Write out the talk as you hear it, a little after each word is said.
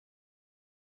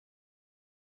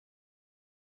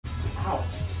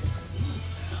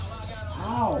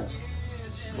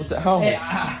What's at home? Hey,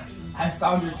 I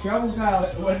found your treble, Kyle.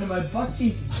 It went into my butt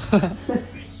cheek.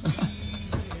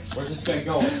 Where's this guy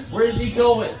going? Where is he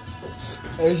going?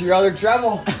 There's your other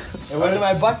treble. It went into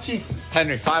my butt cheek.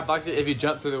 Henry, $5 if you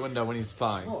jump through the window when he's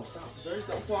plowing. Oh, stop. Sir,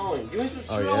 stop plowing. Give me some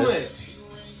Oh, mix.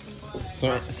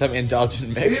 Some indulgent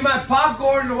mix. Give me my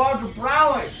popcorn to watch the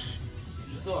plowing.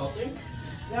 Still helping?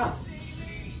 Yeah.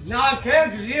 No, I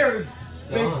can't because here,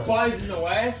 big buddy's in the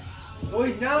way. No,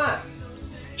 he's not.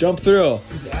 Jump through.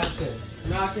 He's active.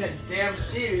 Not that damn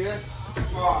serious.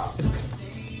 Oh.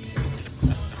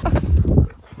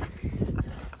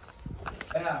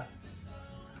 Yeah.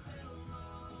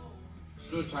 Let's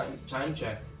do a time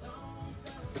check.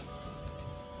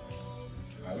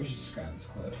 Alright, we should just grab this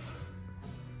clip.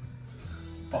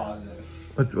 Pause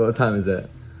it. What time is it?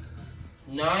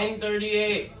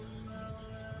 9:38.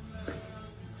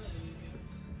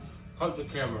 Cut the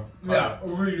camera. Yeah,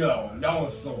 reload. That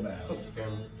was so bad. Cut the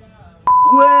camera.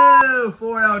 Whoa!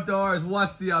 4 outdoors.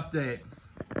 What's the update?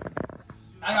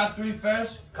 I got 3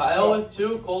 fish. Kyle with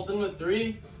 2, Colton with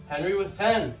 3, Henry with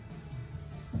 10.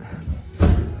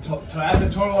 That's a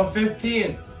total of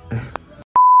 15. Come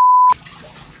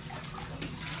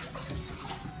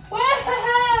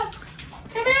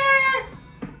here!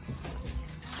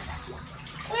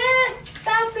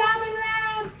 Stop flopping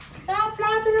around! Stop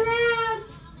flopping around!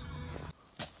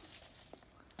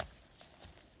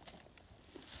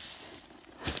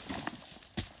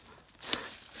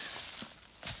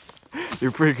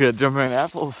 You're pretty good at jumping on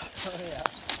apples. Oh, yeah.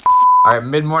 All right,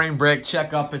 mid-morning break,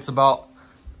 check up. It's about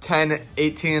 10,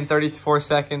 18, and 34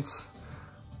 seconds.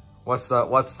 What's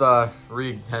the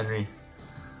read, Henry?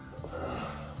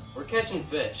 We're catching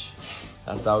fish.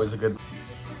 That's always a good.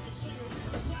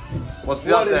 What's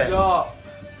the update? What is up?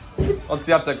 What's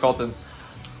the update, Colton?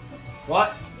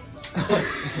 What?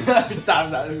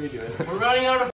 Stop, let me do it. We're running out of